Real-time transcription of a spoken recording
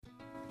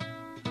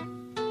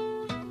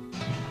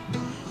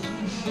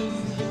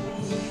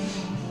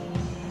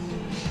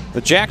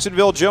The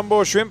Jacksonville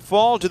Jumbo Shrimp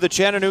fall to the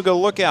Chattanooga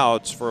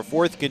Lookouts for a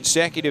fourth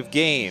consecutive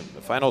game.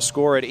 The final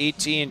score at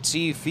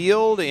AT&T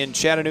Field in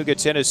Chattanooga,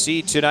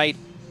 Tennessee tonight,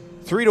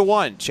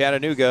 3-1.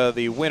 Chattanooga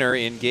the winner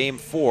in Game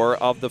 4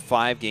 of the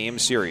 5-game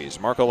series.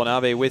 Marco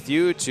LaNave with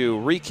you to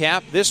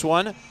recap this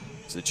one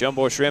as the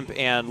Jumbo Shrimp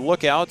and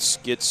Lookouts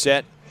get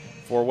set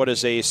for what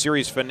is a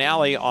series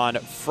finale on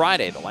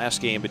Friday, the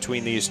last game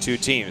between these two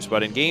teams.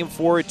 But in Game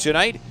 4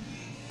 tonight,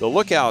 the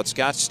Lookouts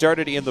got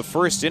started in the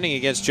first inning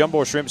against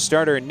Jumbo Shrimp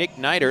starter Nick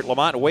Neidert.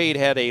 Lamont Wade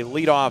had a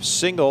leadoff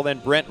single. Then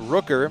Brent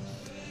Rooker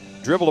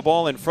dribbled a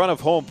ball in front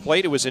of home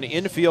plate. It was an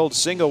infield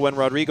single when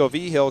Rodrigo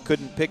Vigil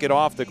couldn't pick it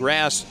off the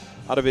grass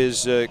out of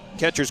his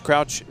catcher's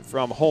crouch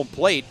from home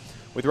plate.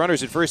 With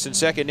runners at first and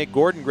second, Nick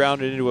Gordon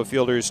grounded into a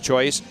fielder's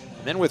choice.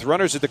 And then with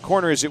runners at the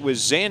corners, it was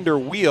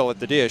Xander Wheel at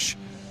the dish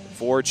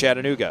for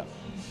Chattanooga.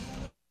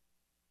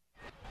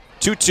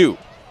 2-2.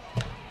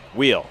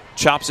 Wheel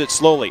chops it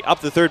slowly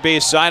up the third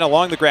base side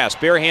along the grass,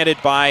 barehanded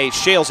by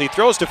Shales. He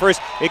throws to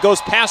first. It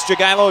goes past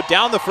Jagielo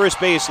down the first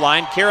base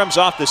line. Karam's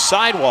off the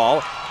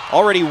sidewall.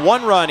 Already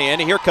one run in.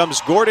 Here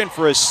comes Gordon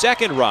for his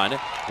second run.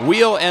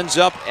 Wheel ends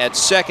up at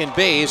second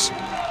base,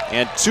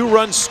 and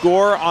 2-run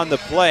score on the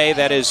play.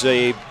 That is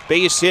a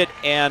base hit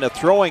and a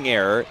throwing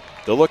error.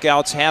 The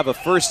Lookouts have a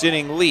first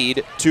inning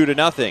lead,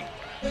 2-0.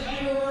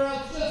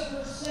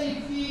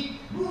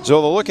 So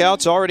the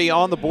Lookouts already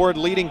on the board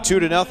leading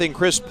 2-0.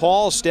 Chris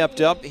Paul stepped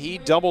up. He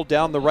doubled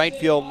down the right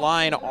field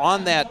line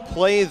on that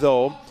play,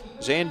 though.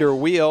 Xander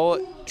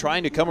Wheel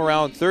trying to come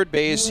around third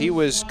base. He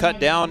was cut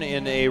down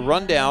in a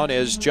rundown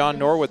as John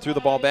Norwood threw the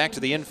ball back to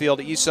the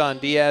infield. Isan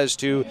Diaz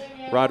to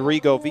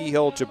Rodrigo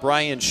Vigil to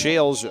Brian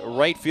Shales,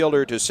 right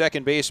fielder to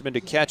second baseman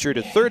to catcher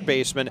to third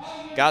baseman.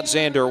 Got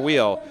Xander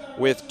Wheel.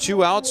 With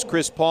 2 outs,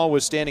 Chris Paul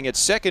was standing at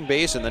second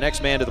base, and the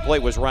next man to the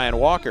plate was Ryan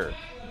Walker.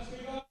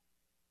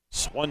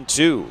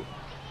 1-2.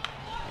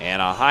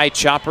 And a high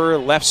chopper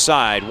left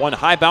side. One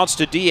high bounce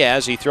to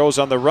Diaz. He throws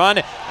on the run,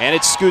 and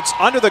it scoots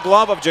under the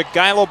glove of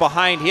Jagielo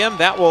behind him.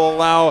 That will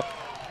allow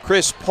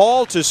Chris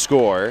Paul to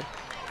score.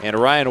 And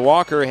Ryan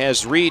Walker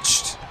has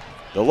reached.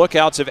 The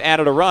Lookouts have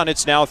added a run.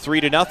 It's now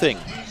 3-0.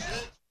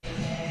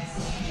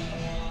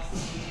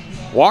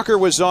 Walker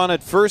was on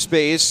at first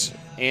base,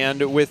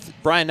 and with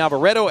Brian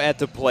Navarreto at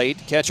the plate,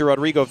 catcher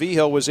Rodrigo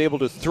Vigil was able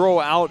to throw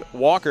out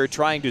Walker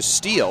trying to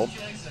steal.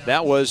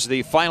 That was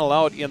the final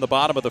out in the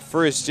bottom of the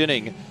first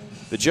inning.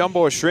 The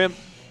Jumbo Shrimp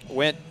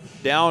went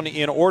down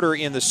in order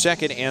in the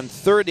second and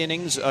third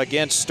innings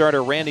against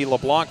starter Randy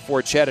LeBlanc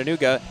for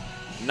Chattanooga.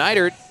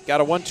 Neidert got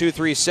a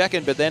 1-2-3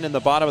 second, but then in the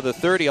bottom of the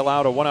third, he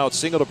allowed a 1-out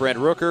single to Brent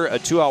Rooker, a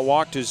 2-out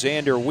walk to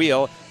Xander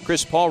Wheel.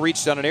 Chris Paul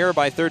reached on an error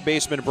by third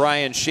baseman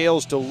Brian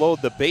Shales to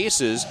load the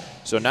bases.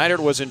 So Neidert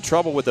was in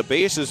trouble with the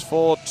bases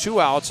full, 2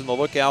 outs, and the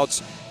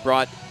Lookouts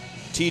brought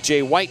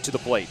TJ White to the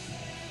plate.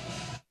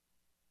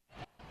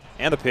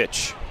 And the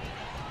pitch.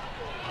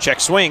 Check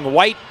swing.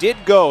 White did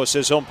go,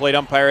 says home plate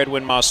umpire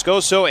Edwin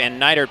Moscoso,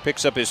 and Neidert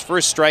picks up his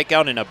first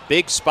strikeout in a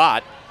big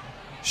spot,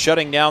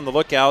 shutting down the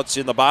Lookouts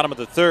in the bottom of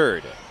the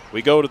third.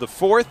 We go to the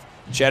fourth.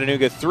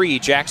 Chattanooga 3,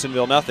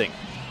 Jacksonville 0.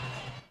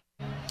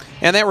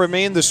 And that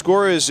remained the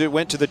score as it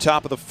went to the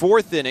top of the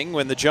fourth inning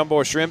when the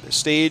Jumbo Shrimp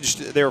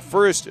staged their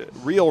first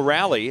real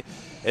rally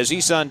as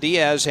Isan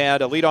Diaz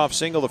had a leadoff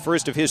single, the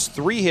first of his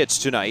 3 hits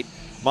tonight.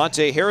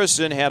 Monte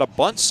Harrison had a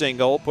bunt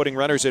single, putting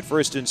runners at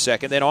first and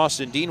second. Then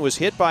Austin Dean was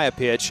hit by a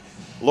pitch,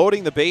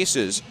 loading the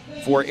bases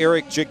for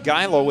Eric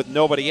Jagielo with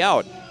nobody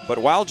out. But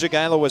while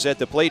Jagielo was at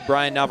the plate,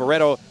 Brian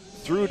Navarreto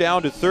threw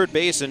down to third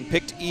base and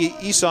picked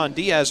Isan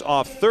Diaz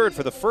off third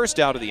for the first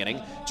out of the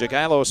inning.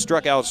 Jagielo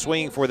struck out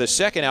swinging for the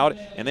second out,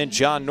 and then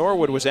John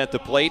Norwood was at the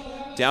plate,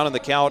 down in the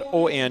count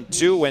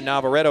 0-2 when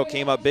Navarreto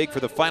came up big for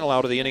the final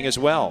out of the inning as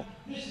well.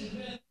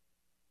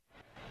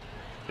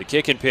 The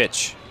kick and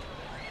pitch.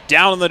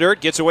 Down in the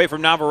dirt, gets away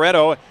from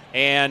Navarreto,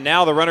 and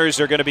now the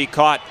runners are going to be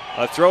caught.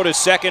 A throw to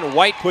second.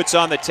 White puts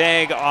on the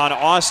tag on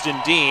Austin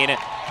Dean,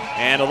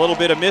 and a little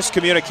bit of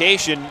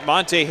miscommunication.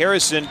 Monte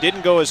Harrison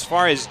didn't go as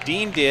far as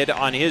Dean did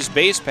on his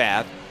base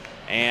path,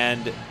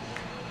 and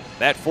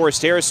that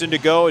forced Harrison to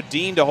go,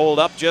 Dean to hold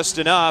up just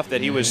enough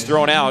that he was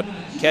thrown out.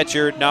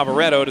 Catcher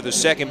Navarreto to the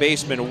second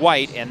baseman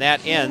White, and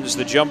that ends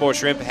the Jumbo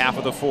Shrimp half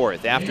of the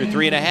fourth. After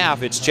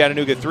 3.5, it's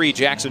Chattanooga 3,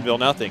 Jacksonville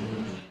 0.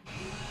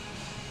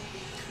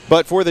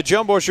 But for the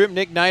Jumbo Shrimp,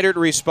 Nick Neidert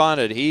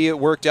responded. He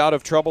worked out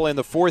of trouble in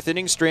the fourth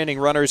inning, stranding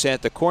runners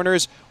at the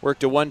corners,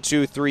 worked a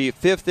 1-2-3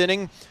 fifth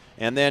inning,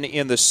 and then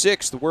in the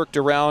sixth, worked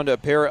around a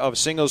pair of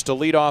singles to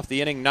lead off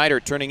the inning.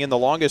 Neidert turning in the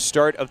longest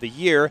start of the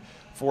year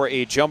for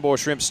a Jumbo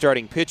Shrimp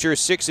starting pitcher.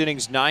 6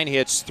 innings, 9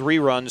 hits, 3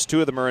 runs, 2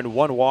 of them earned,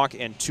 1 walk,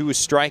 and 2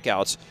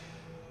 strikeouts.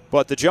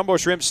 But the Jumbo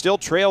Shrimp still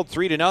trailed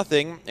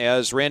 3-0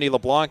 as Randy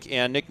LeBlanc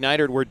and Nick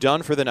Neidert were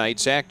done for the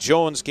night. Zach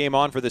Jones came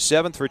on for the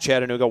 7th for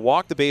Chattanooga,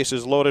 walked the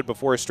bases loaded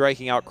before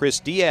striking out Chris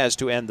Diaz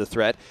to end the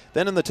threat.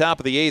 Then in the top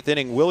of the 8th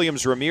inning,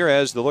 Williams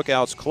Ramirez, the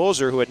Lookouts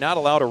closer, who had not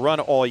allowed a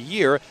run all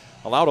year,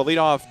 allowed a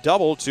leadoff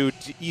double to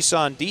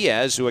Isan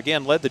Diaz, who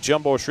again led the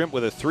Jumbo Shrimp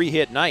with a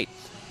 3-hit night.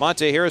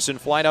 Monte Harrison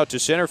flied out to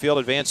center field,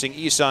 advancing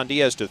Isan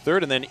Diaz to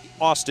third, and then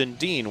Austin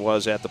Dean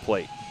was at the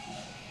plate.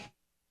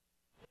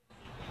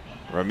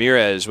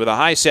 Ramirez with a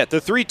high set,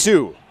 the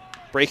 3-2.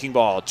 Breaking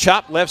ball,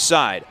 chopped left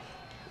side.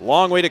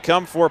 Long way to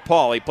come for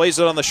Paul. He plays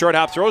it on the short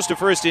hop, throws to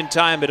first in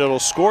time, but it'll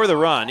score the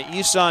run.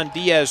 Isan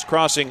Diaz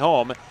crossing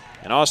home,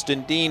 and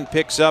Austin Dean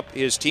picks up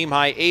his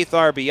team-high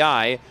 8th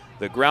RBI.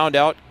 The ground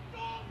out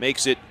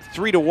makes it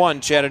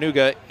 3-1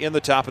 Chattanooga in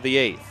the top of the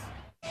 8th.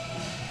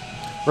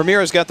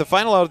 Ramirez got the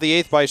final out of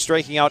the 8th by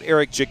striking out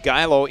Eric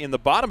Jagailo. In the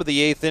bottom of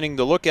the 8th inning,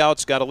 the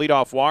Lookouts got a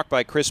leadoff walk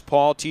by Chris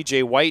Paul.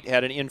 TJ White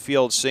had an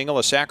infield single.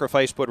 A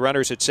sacrifice put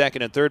runners at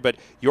second and third, but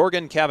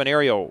Jorgen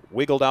Cavanerio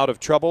wiggled out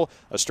of trouble.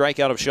 A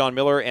strikeout of Sean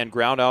Miller and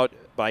ground out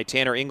by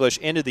Tanner English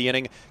ended the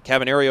inning.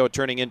 Cavanerio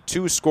turning in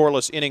 2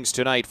 scoreless innings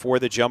tonight for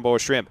the Jumbo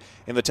Shrimp.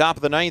 In the top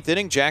of the 9th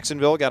inning,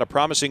 Jacksonville got a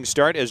promising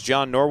start as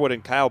John Norwood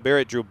and Kyle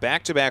Barrett drew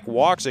back-to-back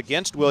walks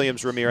against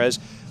Williams Ramirez,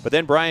 but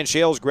then Brian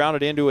Shales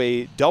grounded into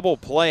a double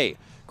play.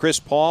 Chris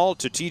Paul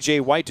to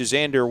TJ White to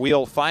Xander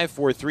Wheel,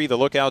 5-4-3. The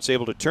Lookouts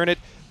able to turn it.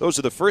 Those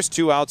are the first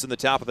 2 outs in the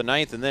top of the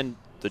 9th, and then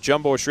the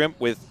Jumbo Shrimp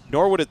with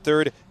Norwood at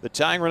third. The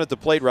tying run at the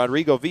plate,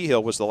 Rodrigo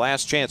Vigil, was the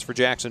last chance for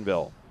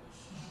Jacksonville.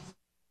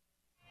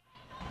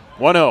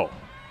 1-0.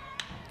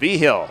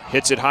 Vigil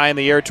hits it high in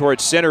the air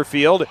towards center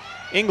field.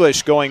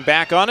 English going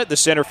back on it. The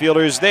center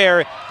fielder is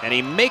there, and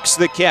he makes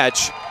the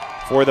catch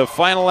for the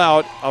final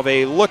out of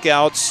a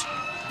Lookouts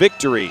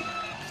victory.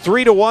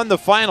 3-1 the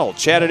final.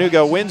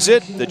 Chattanooga wins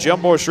it. The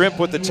Jumbo Shrimp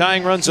with the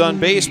tying runs on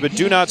base but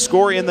do not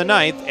score in the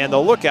 9th, and the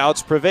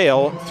Lookouts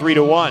prevail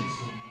 3-1.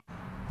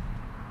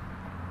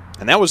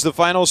 And that was the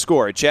final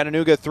score.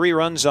 Chattanooga 3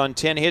 runs on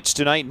 10 hits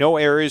tonight, no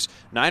errors,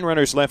 9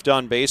 runners left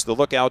on base. The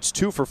Lookouts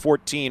 2 for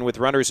 14 with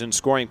runners in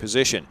scoring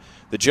position.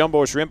 The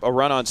Jumbo Shrimp a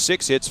run on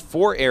 6 hits,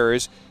 4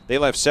 errors. They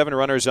left 7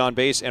 runners on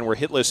base and were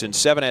hitless in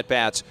 7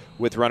 at-bats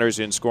with runners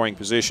in scoring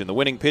position. The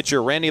winning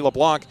pitcher, Randy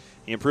LeBlanc,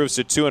 he improves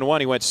to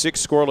 2-1. He went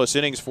 6 scoreless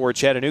innings for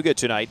Chattanooga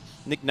tonight.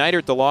 Nick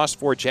Neidert, the loss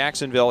for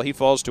Jacksonville, he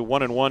falls to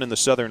 1-1 in the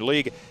Southern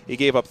League. He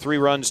gave up 3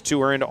 runs,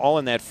 2 earned, all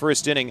in that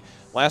first inning.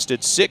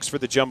 Lasted 6 for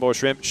the Jumbo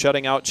Shrimp,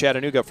 shutting out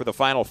Chattanooga for the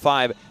final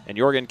 5, and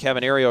Jorgen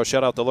Cavanerio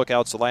shut out the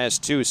Lookouts the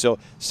last 2. So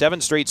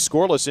 7 straight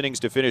scoreless innings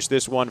to finish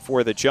this one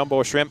for the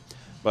Jumbo Shrimp,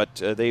 but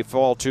they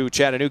fall to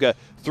Chattanooga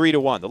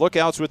 3-1. The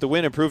Lookouts with the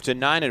win improved to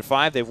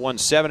 9-5. They've won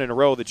 7 in a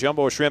row. The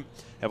Jumbo Shrimp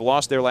have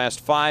lost their last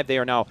 5. They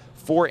are now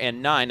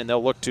 4-9, and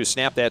they'll look to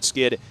snap that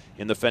skid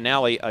in the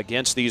finale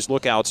against these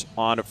Lookouts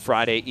on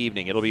Friday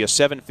evening. It'll be a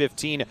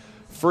 7:15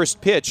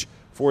 first pitch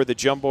for the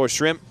Jumbo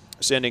Shrimp,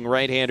 sending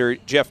right-hander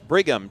Jeff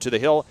Brigham to the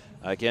hill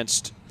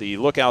against the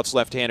Lookouts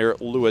left-hander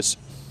Lewis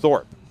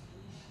Thorpe.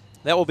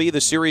 That will be the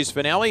series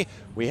finale.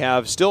 We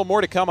have still more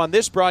to come on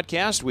this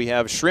broadcast. We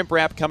have Shrimp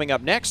Wrap coming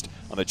up next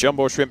on the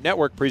Jumbo Shrimp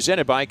Network,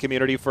 presented by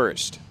Community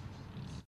First.